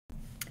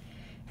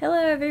Hello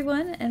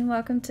everyone and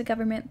welcome to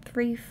Government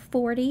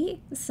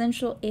 340,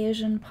 Central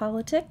Asian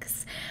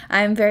Politics.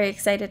 I'm very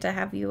excited to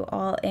have you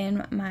all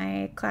in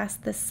my class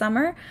this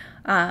summer.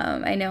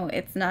 I know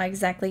it's not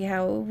exactly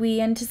how we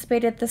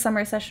anticipated the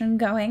summer session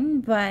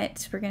going,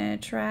 but we're going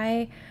to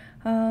try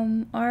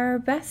our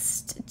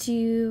best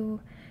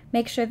to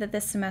make sure that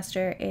this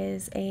semester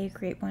is a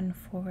great one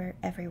for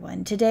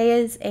everyone. Today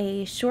is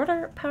a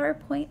shorter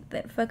PowerPoint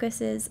that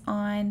focuses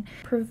on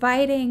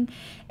providing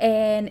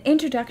an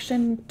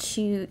introduction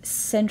to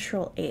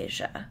Central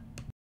Asia.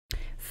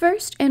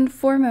 First and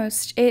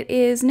foremost, it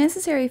is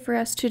necessary for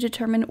us to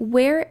determine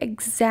where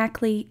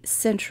exactly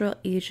Central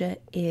Asia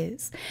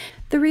is.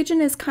 The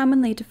region is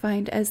commonly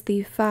defined as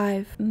the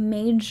 5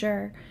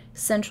 major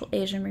Central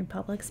Asian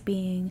republics,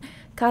 being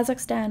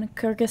Kazakhstan,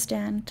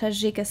 Kyrgyzstan,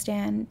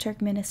 Tajikistan,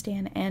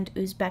 Turkmenistan, and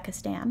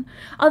Uzbekistan,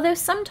 although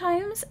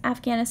sometimes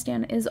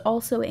Afghanistan is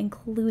also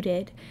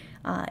included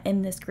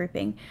in this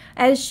grouping.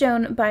 As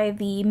shown by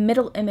the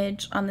middle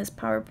image on this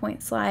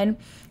PowerPoint slide,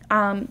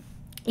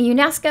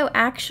 UNESCO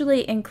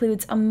actually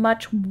includes a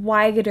much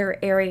wider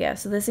area.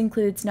 So this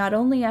includes not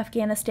only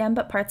Afghanistan,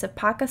 but parts of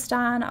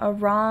Pakistan,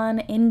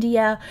 Iran,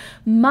 India,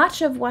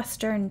 much of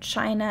Western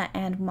China,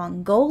 and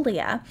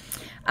Mongolia.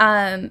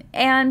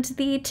 And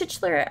the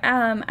titular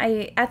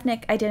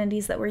ethnic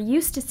identities that we're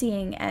used to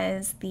seeing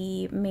as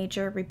the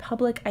major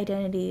republic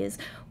identities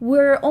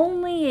were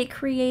only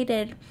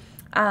created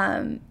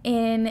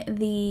in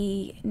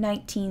the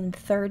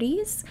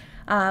 1930s.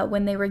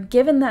 When they were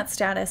given that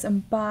status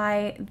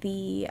by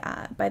the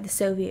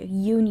Soviet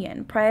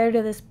Union. Prior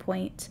to this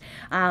point,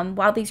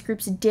 while these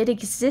groups did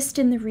exist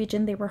in the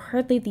region, they were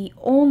hardly the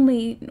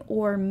only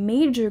or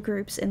major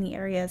groups in the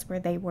areas where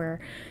they were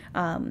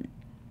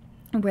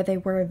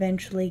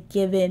eventually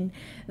given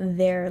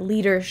their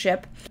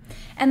leadership.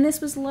 And this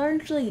was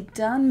largely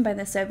done by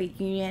the Soviet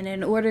Union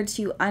in order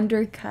to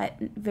undercut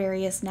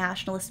various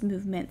nationalist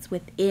movements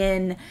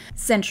within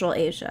Central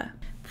Asia.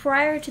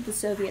 Prior to the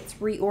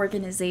Soviets'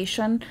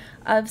 reorganization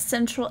of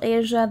Central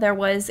Asia, there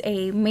was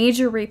a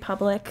major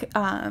republic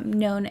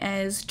known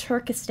as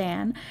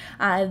Turkestan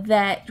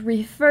that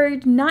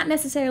referred not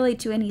necessarily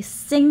to any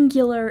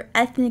singular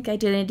ethnic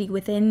identity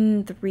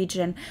within the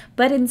region,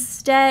 but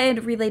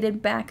instead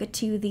related back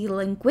to the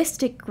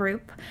linguistic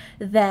group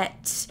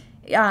that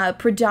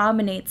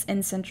predominates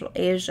in Central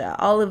Asia.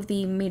 All of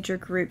the major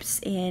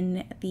groups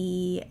in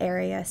the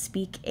area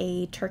speak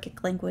a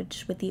Turkic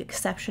language, with the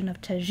exception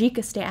of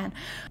Tajikistan,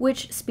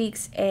 which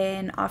speaks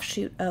an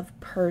offshoot of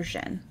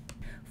Persian.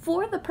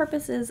 For the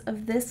purposes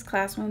of this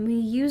class, when we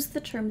use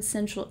the term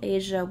Central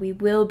Asia, we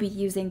will be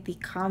using the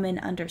common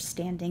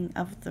understanding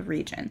of the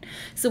region.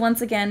 So once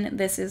again,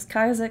 this is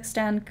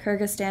Kazakhstan,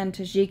 Kyrgyzstan,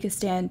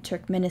 Tajikistan,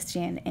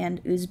 Turkmenistan,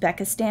 and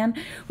Uzbekistan.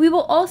 We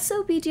will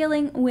also be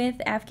dealing with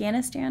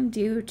Afghanistan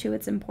due to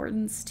its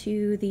importance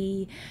to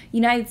the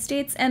United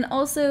States and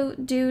also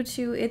due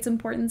to its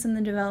importance in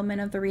the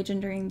development of the region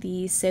during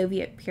the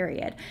Soviet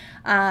period.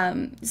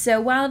 So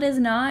while it is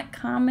not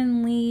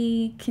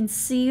commonly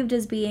conceived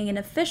as being an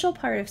official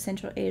part of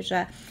Central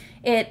Asia,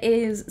 it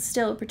is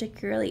still a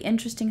particularly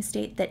interesting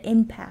state that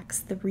impacts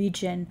the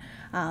region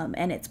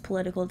and its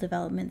political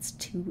developments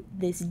to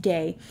this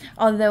day.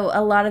 Although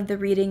a lot of the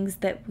readings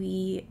that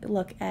we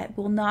look at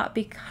will not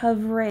be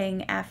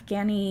covering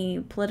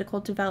Afghani political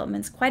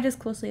developments quite as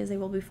closely as they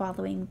will be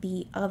following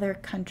the other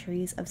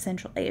countries of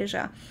Central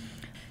Asia.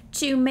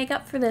 To make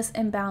up for this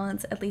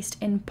imbalance, at least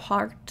in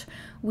part,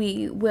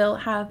 we will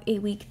have a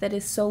week that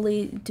is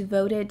solely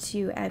devoted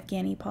to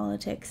Afghani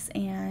politics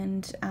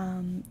and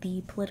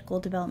the political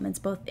developments,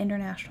 both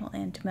international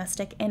and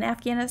domestic, in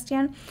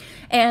Afghanistan.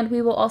 And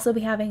we will also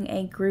be having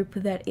a group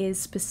that is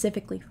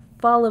specifically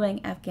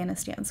following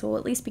Afghanistan. So we'll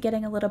at least be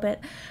getting a little bit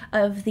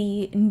of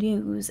the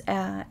news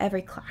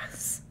every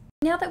class.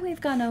 Now that we've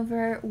gone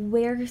over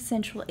where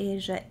Central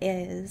Asia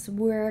is,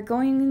 we're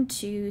going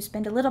to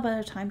spend a little bit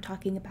of time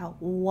talking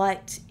about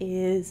what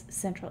is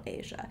Central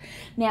Asia.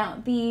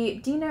 Now,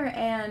 the Diener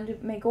and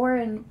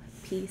Magorin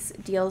piece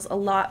deals a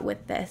lot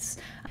with this.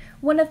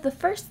 One of the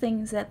first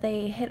things that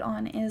they hit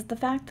on is the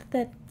fact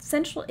that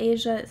Central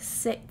Asia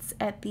sits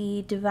at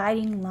the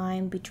dividing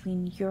line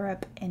between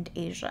Europe and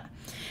Asia.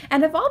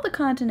 And of all the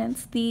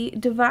continents, the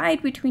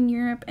divide between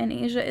Europe and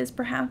Asia is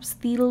perhaps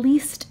the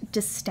least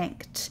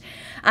distinct.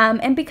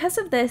 And because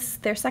of this,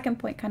 their second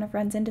point kind of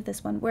runs into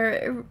this one,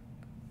 where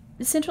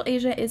Central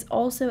Asia is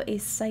also a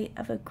site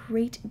of a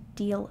great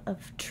deal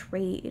of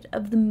trade,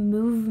 of the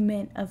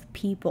movement of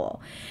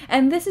people.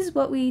 And this is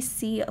what we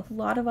see a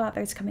lot of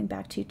authors coming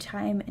back to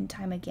time and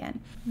time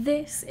again.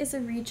 This is a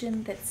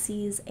region that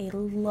sees a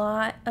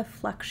lot of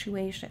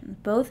fluctuation,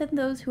 both in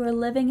those who are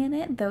living in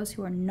it, those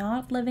who are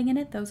not living in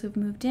it, those who've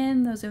moved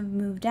in, those who've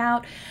moved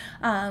out,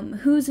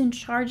 who's in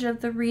charge of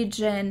the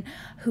region,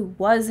 who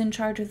was in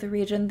charge of the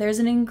region. There's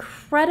an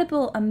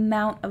incredible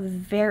amount of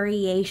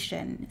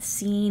variation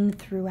seen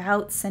throughout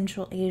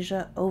Central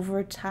Asia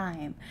over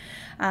time.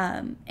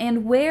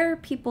 And where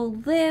people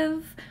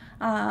live,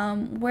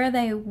 where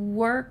they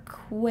work,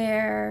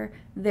 where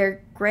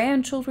their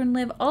grandchildren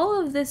live, all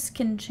of this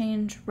can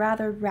change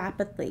rather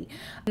rapidly.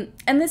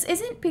 And this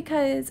isn't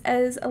because,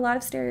 as a lot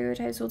of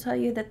stereotypes will tell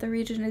you, that the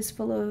region is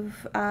full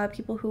of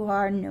people who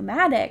are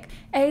nomadic.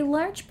 A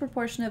large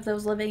proportion of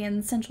those living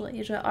in Central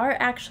Asia are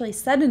actually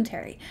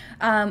sedentary.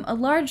 A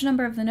large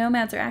number of the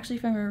nomads are actually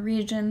from a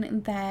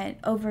region that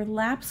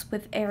overlaps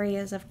with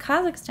areas of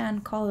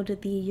Kazakhstan called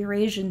the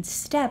Eurasian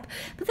Steppe,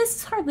 but this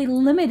is hardly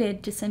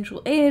limited to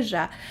Central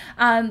Asia.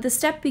 The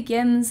steppe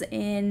begins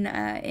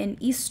in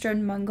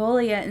eastern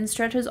Mongolia and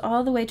stretches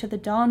all the way to the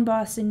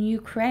Donbass in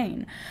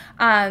Ukraine.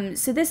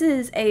 So this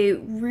is a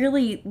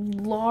really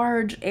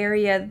large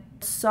area.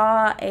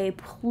 Saw a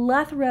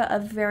plethora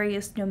of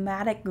various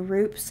nomadic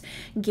groups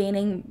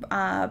gaining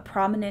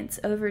prominence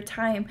over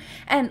time,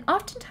 and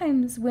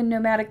oftentimes when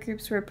nomadic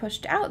groups were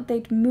pushed out,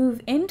 they'd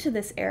move into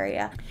this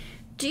area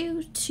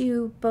due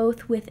to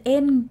both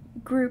within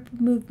group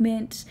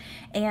movement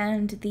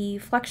and the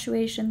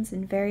fluctuations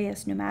in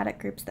various nomadic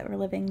groups that were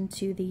living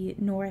to the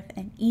north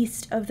and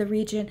east of the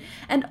region,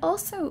 and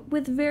also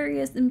with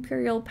various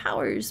imperial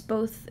powers.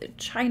 Both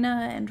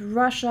China and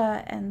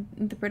Russia and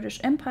the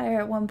British Empire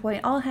at one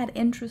point all had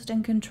interest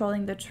in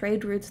controlling the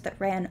trade routes that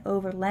ran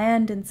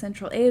overland in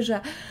Central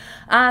Asia,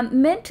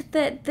 meant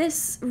that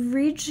this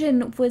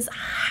region was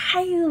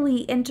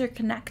highly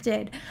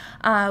interconnected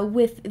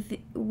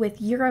with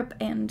Europe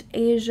and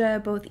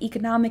Asia, both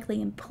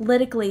economically and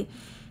politically,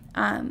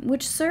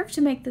 which served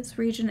to make this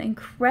region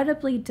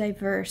incredibly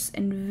diverse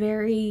and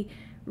very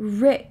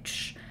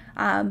rich,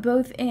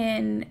 both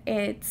in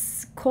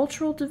its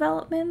cultural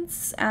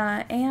developments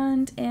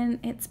and in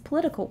its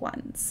political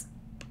ones.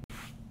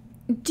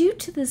 Due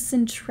to the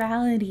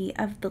centrality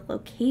of the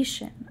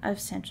location of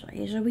Central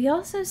Asia, we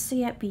also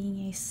see it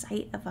being a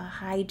site of a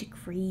high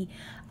degree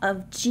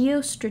of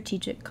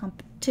geostrategic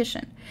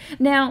competition.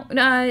 Now,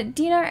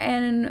 Dinar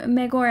and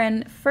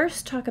Megoran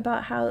first talk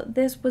about how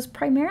this was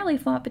primarily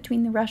fought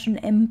between the Russian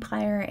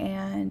Empire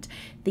and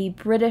the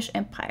British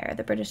Empire.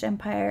 The British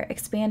Empire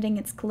expanding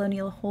its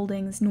colonial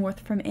holdings north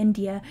from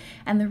India,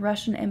 and the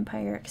Russian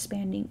Empire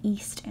expanding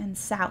east and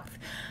south.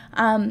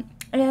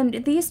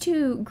 And these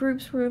two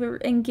groups were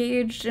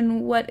engaged in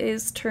what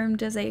is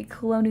termed as a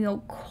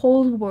colonial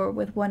Cold War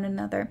with one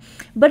another.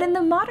 But in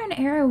the modern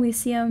era, we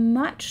see a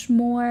much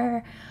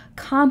more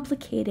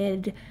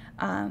complicated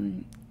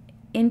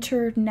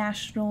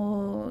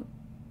international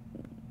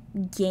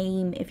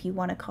game, if you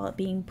want to call it,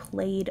 being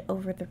played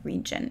over the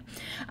region.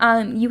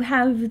 You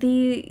have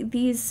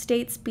these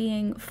states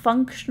being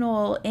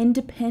functional,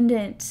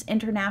 independent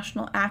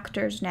international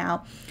actors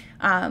now,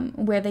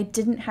 where they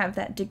didn't have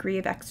that degree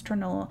of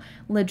external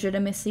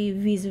legitimacy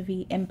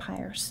vis-a-vis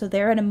empires. So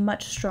they're in a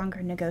much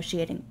stronger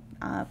negotiating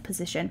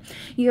position.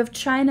 You have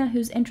China,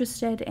 who's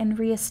interested in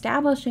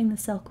reestablishing the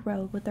Silk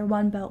Road with their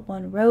One Belt,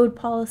 One Road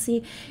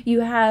policy.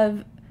 You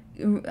have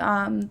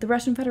the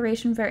Russian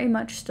Federation very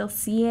much still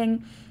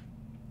seeing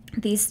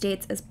these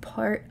states as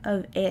part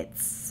of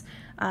its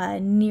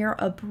near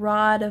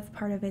abroad, of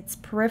part of its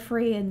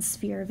periphery and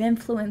sphere of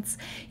influence.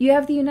 You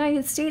have the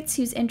United States,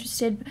 who's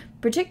interested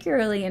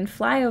particularly in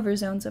flyover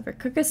zones over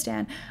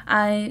Kyrgyzstan,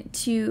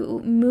 to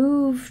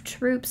move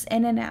troops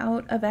in and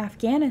out of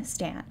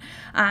Afghanistan.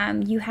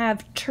 You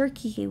have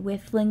Turkey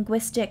with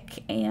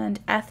linguistic and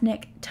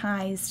ethnic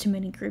ties to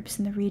many groups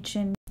in the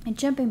region. And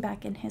jumping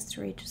back in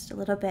history just a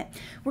little bit,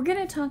 we're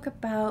going to talk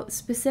about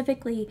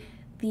specifically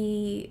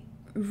the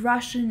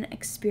Russian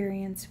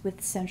experience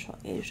with Central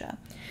Asia.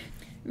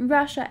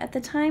 Russia, at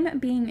the time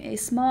being a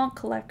small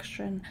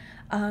collection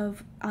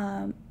of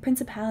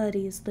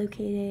principalities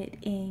located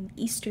in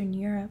Eastern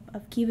Europe,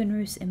 of Kievan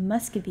Rus and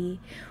Muscovy,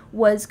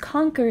 was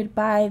conquered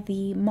by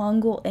the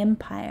Mongol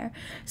Empire.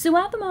 So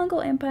while the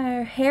Mongol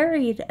Empire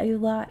harried a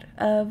lot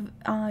of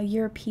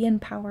European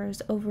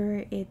powers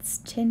over its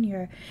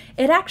tenure,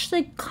 it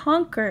actually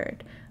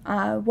conquered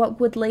what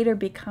would later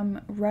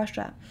become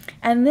Russia.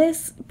 And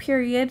this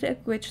period,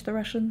 which the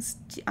Russians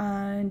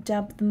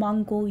dubbed the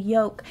Mongol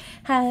Yoke,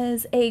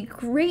 has a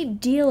great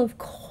deal of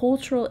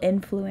cultural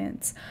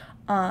influence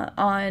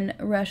on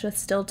Russia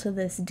still to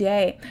this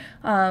day,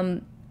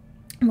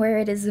 where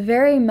it is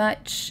very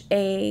much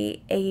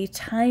a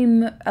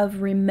time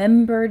of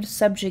remembered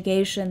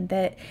subjugation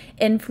that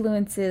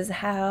influences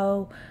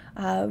how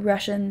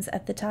Russians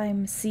at the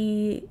time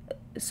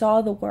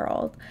saw the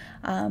world,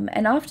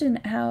 and often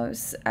how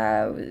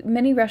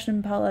many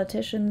Russian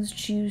politicians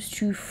choose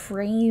to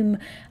frame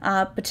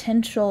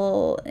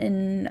potential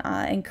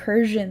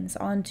incursions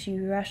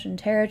onto Russian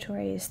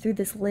territories through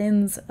this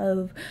lens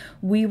of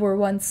 "we were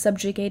once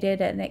subjugated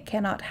and it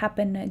cannot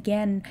happen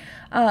again."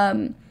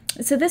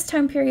 So this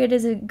time period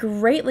is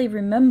greatly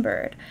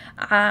remembered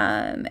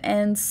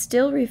and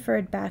still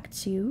referred back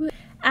to.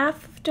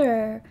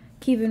 After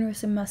Kievan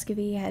Rus and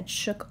Muscovy had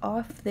shook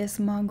off this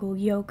Mongol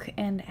yoke,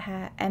 and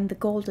the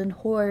Golden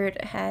Horde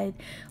had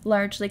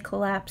largely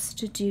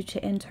collapsed due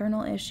to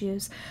internal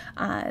issues.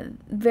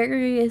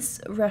 Various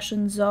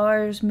Russian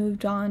czars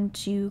moved on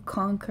to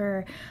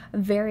conquer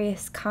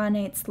various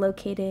khanates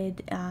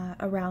located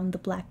around the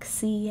Black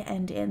Sea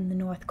and in the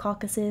North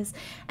Caucasus,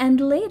 and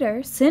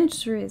later,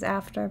 centuries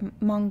after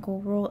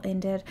Mongol rule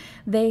ended,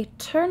 they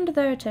turned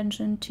their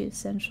attention to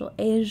Central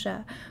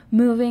Asia,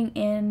 moving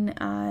in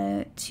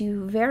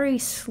to very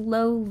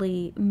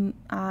slowly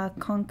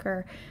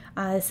conquer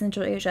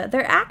Central Asia.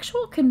 Their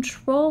actual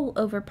control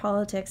over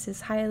politics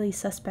is highly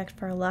suspect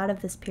for a lot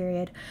of this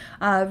period,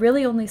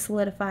 really only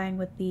solidifying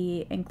with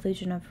the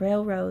inclusion of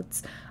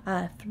railroads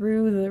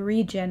through the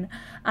region.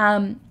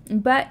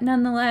 But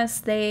nonetheless,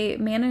 they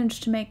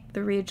managed to make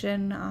the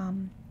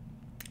region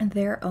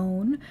their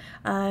own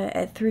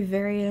through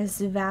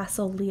various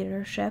vassal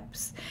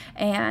leaderships,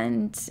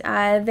 and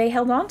they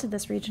held on to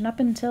this region up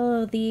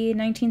until the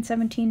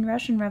 1917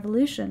 Russian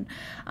Revolution,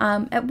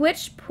 at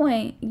which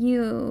point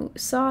you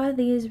saw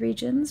these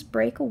regions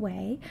break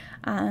away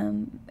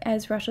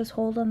as Russia's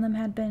hold on them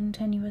had been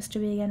tenuous to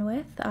begin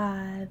with.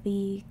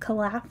 The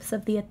collapse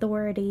of the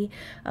authority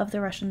of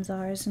the Russian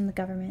czars and the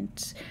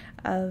government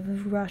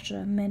of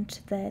Russia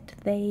meant that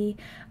they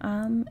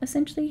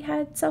essentially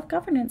had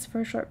self-governance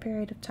for a short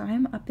period of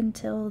time up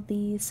until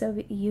the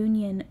Soviet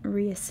Union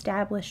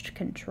reestablished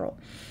control.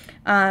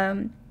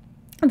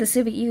 The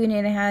Soviet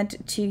Union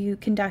had to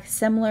conduct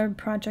similar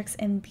projects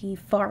in the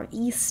Far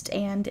East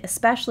and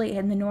especially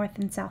in the North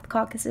and South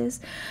Caucasus,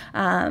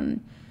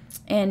 and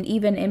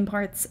even in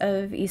parts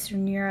of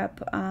Eastern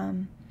Europe,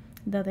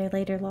 though they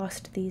later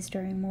lost these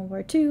during World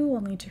War II,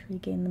 only to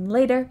regain them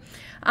later.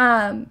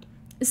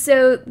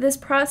 So this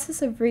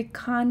process of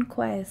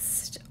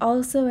reconquest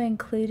also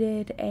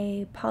included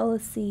a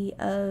policy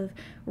of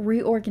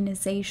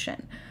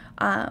reorganization,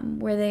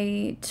 where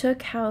they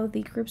took how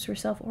the groups were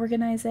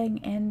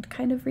self-organizing and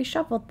kind of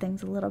reshuffled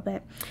things a little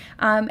bit.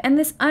 And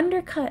this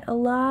undercut a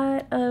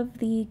lot of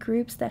the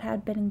groups that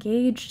had been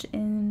engaged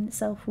in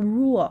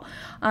self-rule.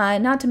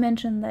 Not to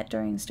mention that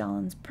during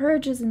Stalin's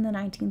purges in the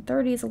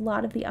 1930s, a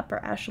lot of the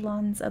upper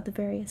echelons of the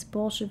various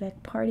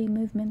Bolshevik party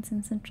movements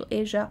in Central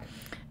Asia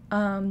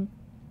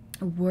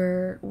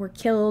were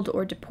killed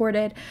or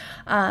deported.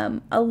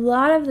 A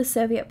lot of the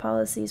Soviet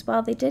policies,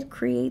 while they did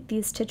create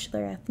these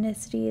titular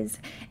ethnicities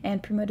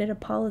and promoted a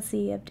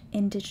policy of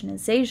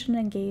indigenization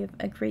and gave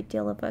a great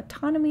deal of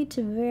autonomy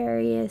to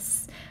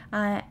various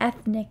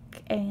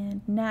ethnic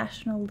and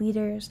national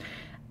leaders,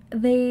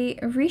 they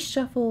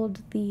reshuffled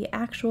the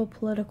actual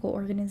political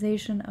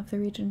organization of the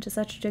region to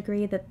such a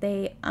degree that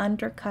they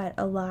undercut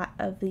a lot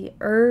of the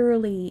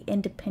early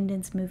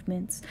independence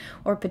movements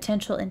or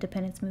potential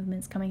independence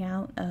movements coming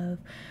out of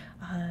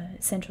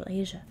Central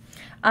Asia.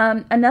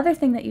 Another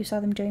thing that you saw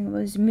them doing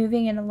was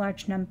moving in a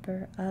large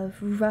number of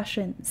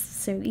Russians.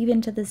 So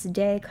even to this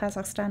day,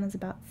 Kazakhstan is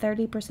about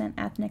 30%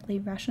 ethnically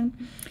Russian.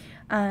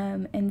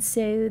 And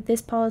so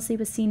this policy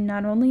was seen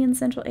not only in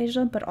Central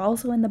Asia, but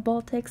also in the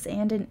Baltics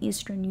and in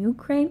eastern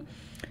Ukraine.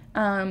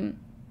 And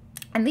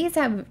these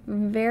have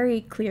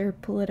very clear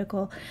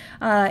political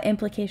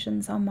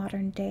implications on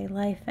modern day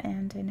life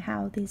and in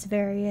how these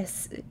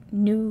various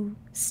new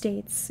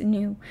states,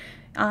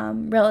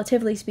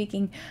 relatively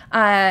speaking,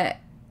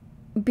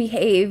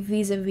 behave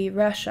vis-a-vis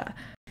Russia.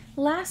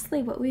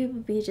 Lastly, what we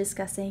will be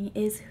discussing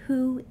is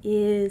who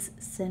is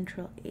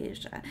Central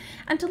Asia.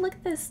 And to look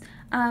at this,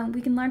 we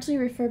can largely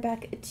refer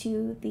back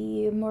to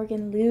the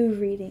Morgan Liu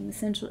reading,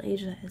 Central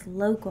Asia is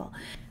Local.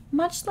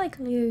 Much like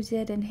Liu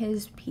did in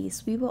his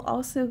piece, we will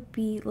also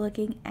be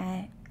looking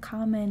at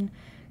common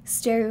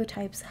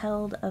stereotypes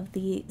held of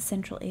the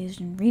Central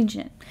Asian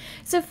region.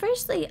 So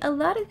firstly, a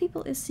lot of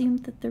people assume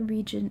that the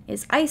region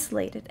is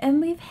isolated,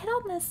 and we've hit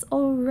on this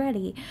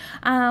already,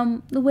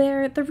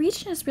 where the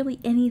region is really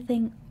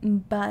anything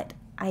but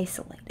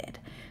isolated,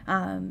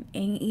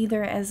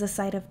 either as a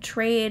site of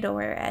trade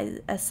or as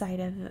a site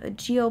of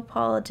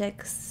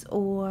geopolitics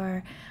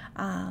or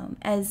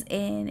as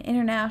an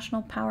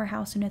international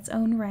powerhouse in its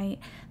own right.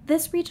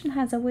 This region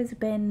has always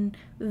been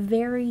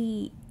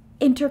very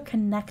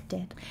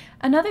interconnected.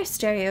 Another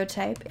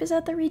stereotype is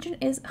that the region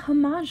is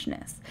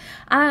homogeneous.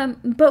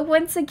 But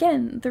once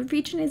again, the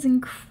region is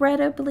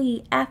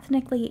incredibly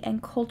ethnically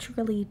and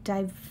culturally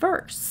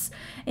diverse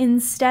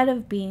instead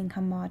of being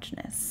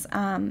homogeneous.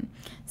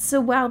 So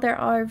while there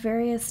are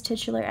various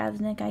titular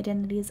ethnic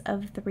identities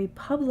of the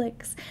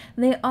republics,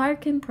 they are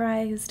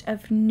comprised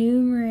of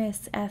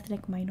numerous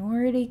ethnic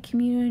minority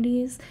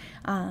communities.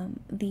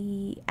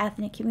 The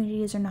ethnic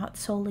communities are not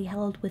solely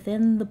held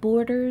within the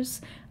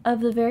borders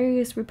of the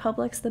various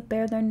republics that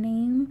bear their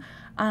name.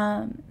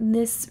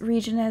 This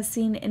region has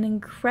seen an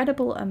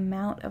incredible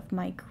amount of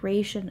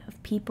migration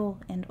of people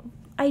and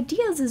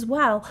ideas as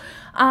well.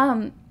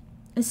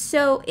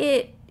 So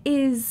it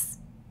is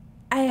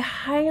a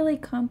highly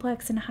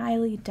complex and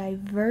highly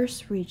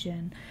diverse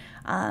region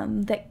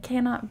that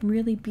cannot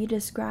really be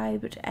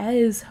described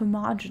as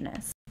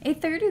homogeneous. A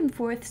third and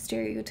fourth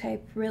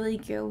stereotype really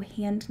go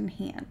hand in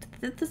hand,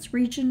 that this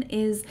region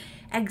is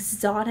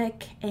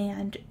exotic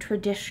and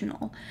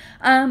traditional.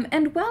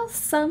 And while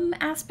some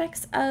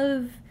aspects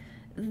of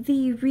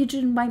the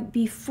region might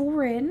be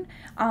foreign,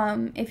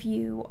 if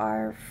you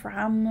are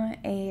from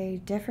a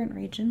different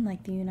region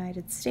like the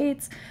United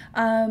States,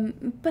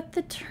 but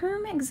the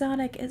term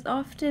exotic is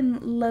often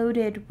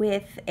loaded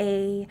with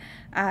a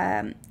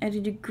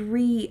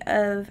degree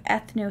of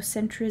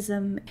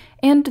ethnocentrism,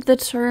 and the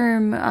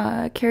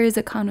term carries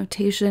a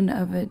connotation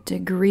of a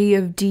degree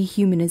of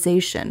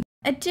dehumanization.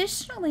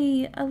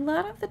 Additionally, a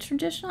lot of the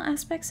traditional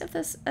aspects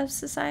of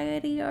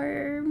society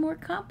are more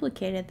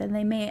complicated than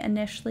they may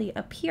initially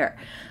appear.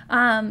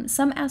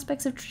 Some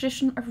aspects of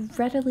tradition are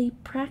readily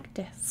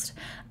practiced.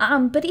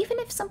 But even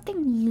if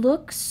something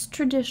looks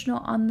traditional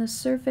on the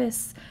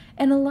surface,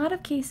 in a lot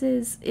of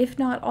cases, if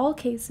not all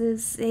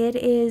cases, it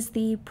is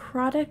the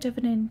product of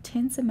an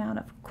intense amount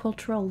of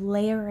cultural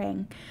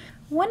layering.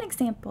 One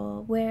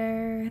example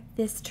where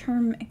this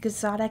term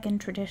exotic and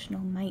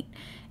traditional might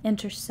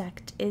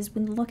intersect is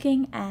when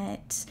looking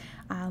at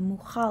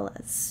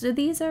muhalas. So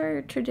these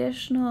are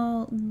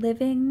traditional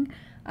living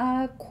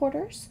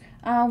quarters,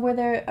 where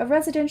they're a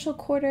residential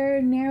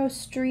quarter, narrow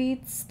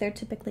streets. They're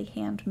typically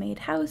handmade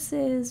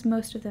houses.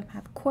 Most of them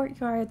have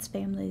courtyards.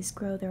 Families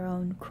grow their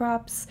own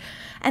crops,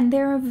 and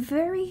there are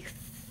very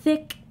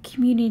thick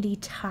community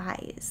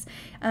ties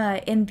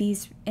in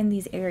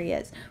these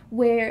areas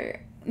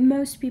where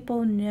most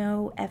people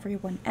know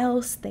everyone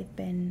else.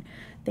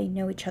 They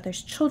know each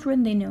other's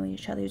children, they know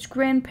each other's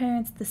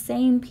grandparents. The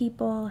same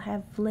people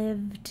have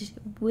lived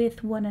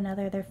with one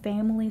another. Their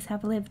families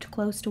have lived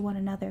close to one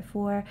another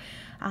for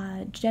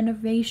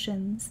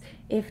generations,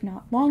 if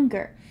not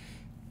longer.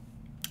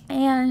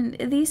 And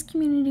these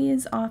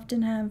communities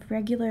often have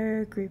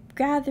regular group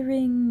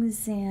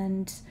gatherings,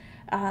 and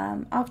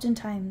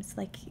oftentimes,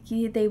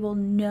 they will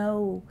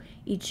know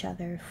each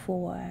other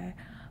for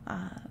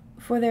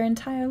their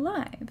entire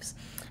lives.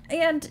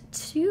 And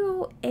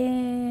to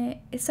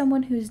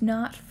someone who's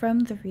not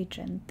from the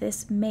region,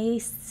 this may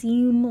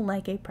seem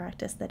like a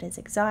practice that is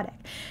exotic.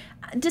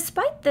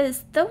 Despite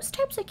this, those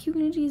types of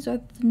communities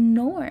are the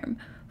norm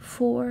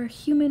for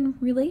human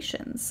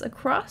relations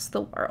across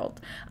the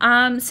world.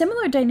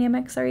 Similar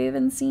dynamics are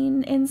even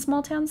seen in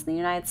small towns in the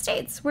United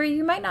States, where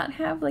you might not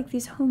have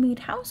these homemade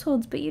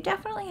households, but you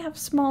definitely have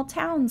small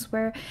towns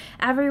where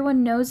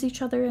everyone knows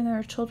each other and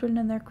their children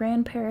and their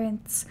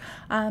grandparents.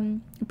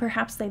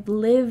 Perhaps they've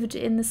lived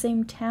in the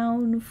same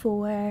town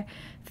for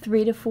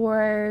 3 to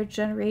 4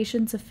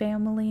 generations of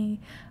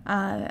family.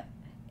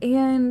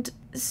 And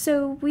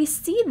so we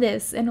see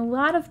this in a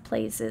lot of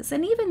places.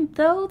 And even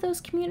though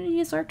those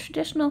communities are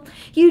traditional,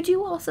 you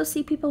do also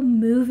see people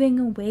moving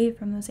away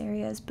from those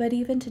areas. But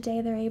even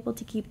today, they're able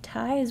to keep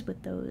ties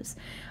with those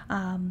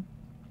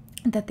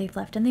that they've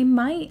left. And they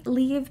might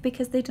leave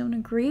because they don't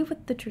agree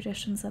with the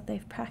traditions that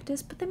they've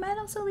practiced, but they might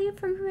also leave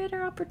for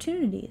greater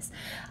opportunities.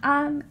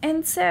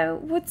 And so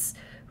what's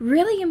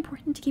really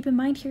important to keep in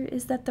mind here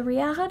is that the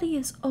reality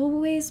is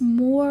always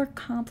more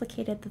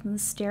complicated than the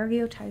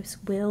stereotypes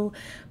will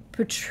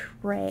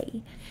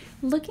portray.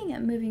 Looking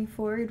at moving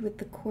forward with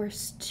the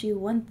course too,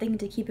 one thing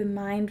to keep in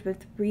mind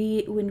with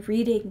when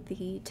reading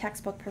the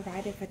textbook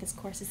provided for this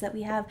course is that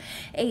we have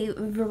a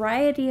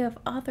variety of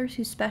authors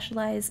who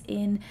specialize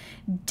in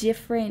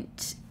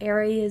different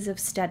areas of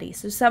study.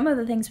 So some of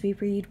the things we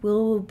read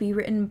will be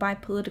written by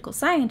political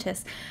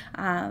scientists.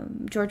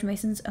 George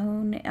Mason's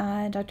own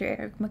Dr.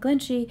 Eric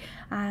McGlinchey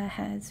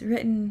has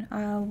written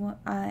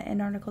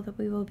an article that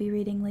we will be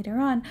reading later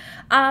on.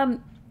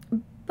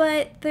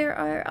 But there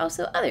are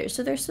also others.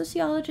 So there's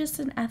sociologists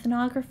and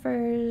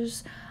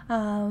ethnographers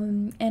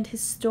and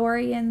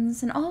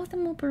historians, and all of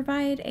them will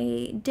provide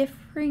a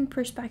differing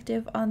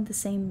perspective on the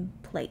same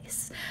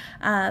place.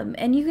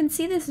 And you can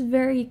see this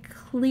very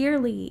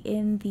clearly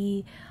in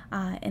the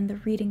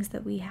readings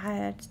that we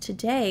had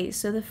today.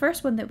 So the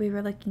first one that we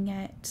were looking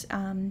at,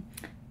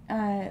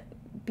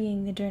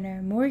 being the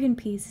Derner Morgan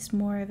piece, is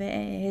more of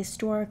a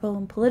historical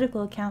and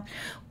political account,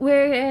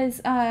 whereas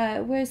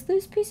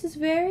Lou's piece is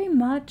very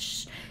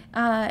much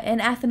an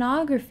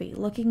ethnography,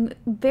 looking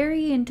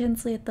very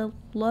intensely at the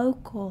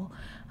local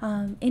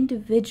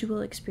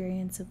individual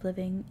experience of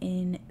living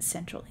in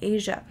Central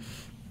Asia.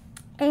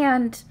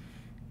 And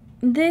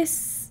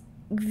this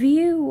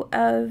view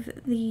of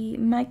the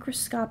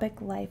microscopic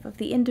life, of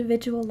the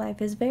individual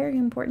life, is very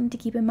important to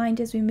keep in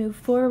mind as we move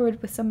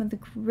forward with some of the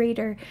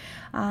greater,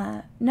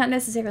 not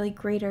necessarily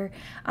greater,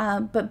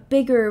 but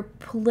bigger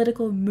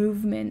political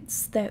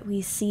movements that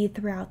we see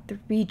throughout the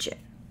region.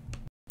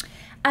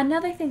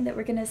 Another thing that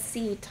we're going to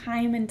see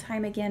time and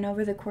time again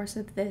over the course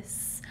of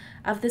this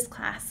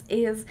class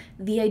is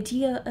the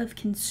idea of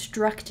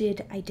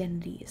constructed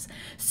identities.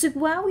 So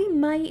while we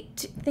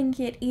might think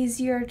it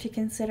easier to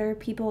consider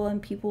people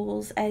and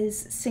peoples as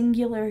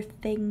singular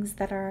things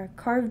that are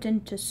carved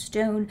into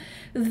stone,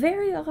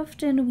 very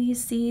often we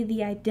see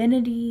the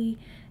identity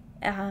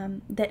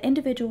that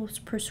individuals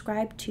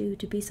prescribe to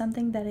be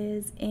something that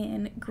is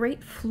in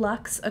great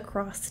flux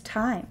across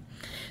time.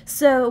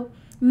 So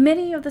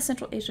Many of the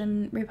Central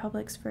Asian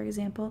republics, for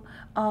example,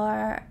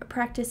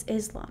 practice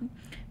Islam.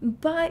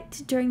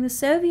 But during the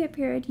Soviet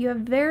period, you have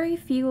very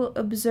few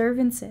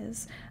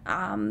observances,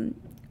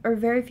 or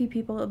very few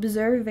people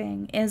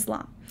observing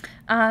Islam.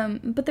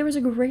 But there was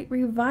a great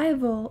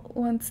revival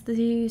once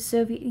the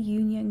Soviet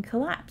Union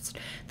collapsed.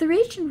 The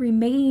region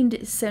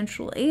remained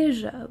Central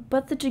Asia,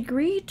 but the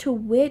degree to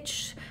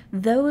which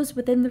those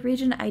within the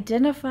region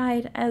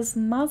identified as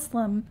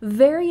Muslim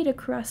varied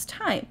across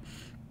time.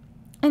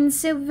 And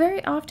so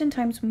very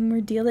oftentimes when we're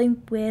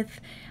dealing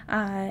with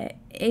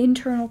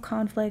internal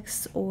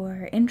conflicts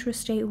or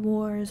intrastate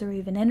wars or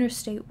even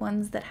interstate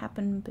ones that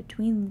happen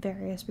between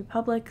various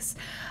republics,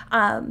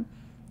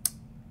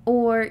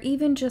 or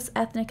even just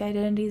ethnic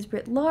identities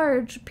writ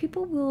large,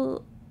 people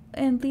will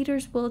and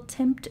leaders will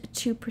attempt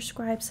to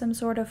prescribe some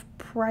sort of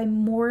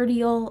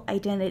primordial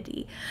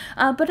identity.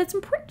 But it's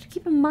important to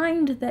keep in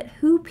mind that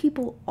who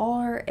people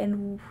are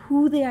and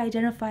who they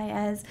identify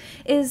as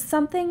is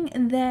something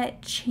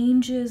that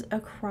changes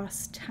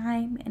across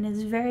time and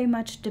is very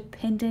much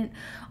dependent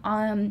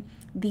on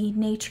the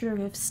nature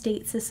of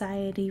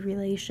state-society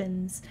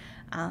relations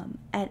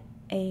at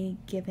a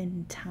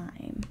given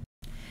time.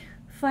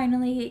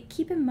 Finally,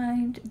 keep in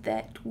mind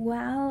that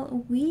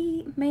while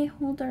we may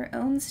hold our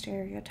own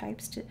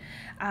stereotypes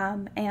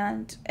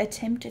and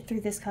attempt through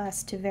this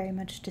class to very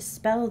much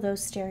dispel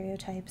those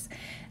stereotypes,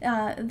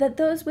 that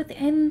those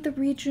within the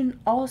region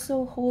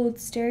also hold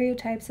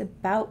stereotypes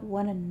about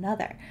one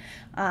another.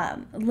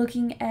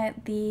 Looking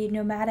at the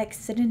nomadic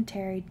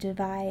sedentary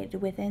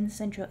divide within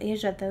Central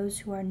Asia, those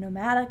who are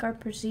nomadic are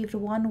perceived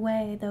one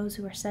way, those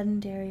who are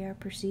sedentary are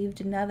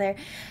perceived another.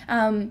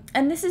 And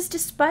this is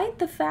despite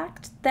the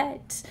fact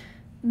that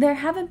there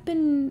haven't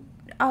been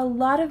a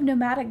lot of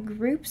nomadic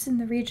groups in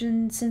the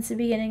region since the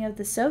beginning of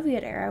the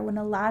Soviet era, when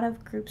a lot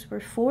of groups were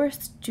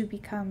forced to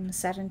become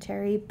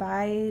sedentary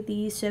by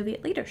the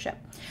Soviet leadership.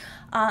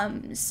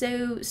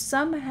 So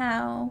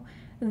somehow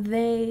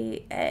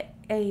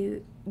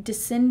a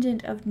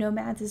descendant of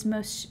nomads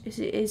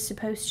is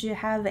supposed to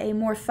have a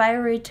more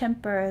fiery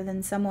temper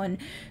than someone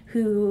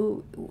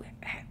who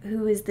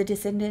is the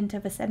descendant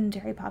of a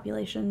sedentary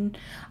population.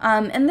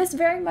 And this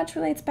very much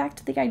relates back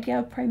to the idea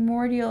of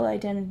primordial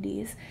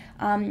identities,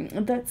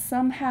 that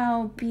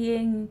somehow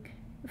being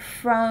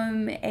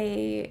from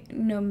a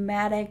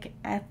nomadic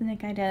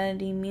ethnic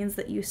identity means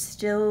that you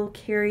still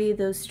carry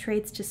those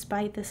traits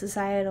despite the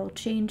societal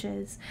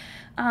changes.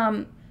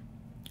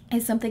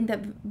 Is something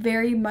that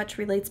very much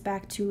relates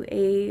back to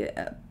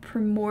a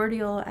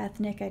primordial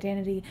ethnic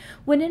identity,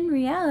 when in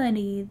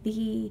reality,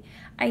 the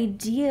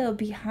idea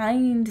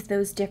behind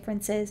those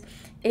differences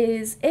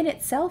is in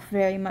itself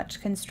very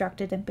much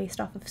constructed and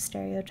based off of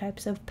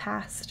stereotypes of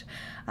past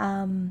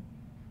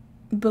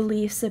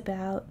beliefs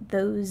about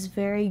those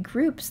very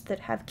groups that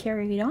have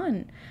carried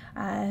on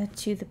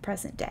to the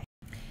present day.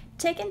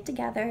 Taken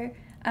together,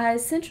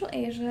 Central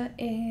Asia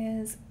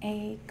is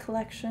a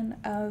collection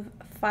of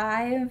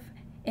 5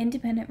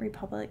 independent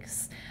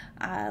republics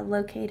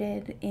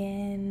located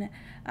in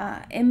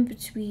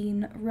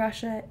between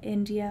Russia,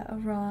 India,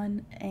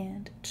 Iran,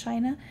 and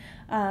China.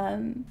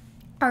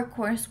 Our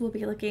course will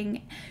be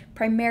looking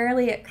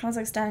primarily at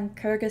Kazakhstan,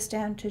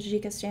 Kyrgyzstan,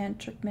 Tajikistan,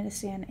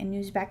 Turkmenistan, and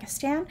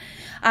Uzbekistan,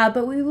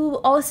 but we will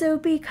also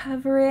be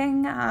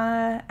covering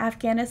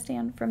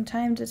Afghanistan from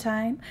time to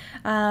time,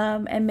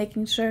 and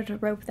making sure to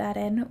rope that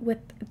in with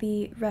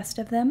the rest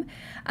of them.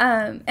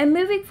 And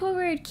moving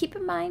forward, keep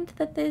in mind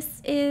that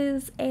this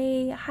is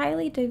a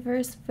highly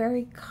diverse,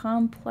 very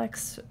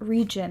complex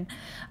region,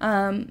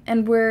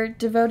 and we're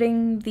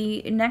devoting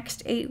the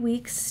next 8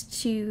 weeks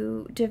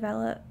to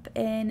develop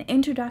an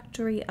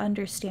introductory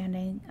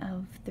understanding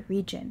of the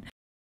region.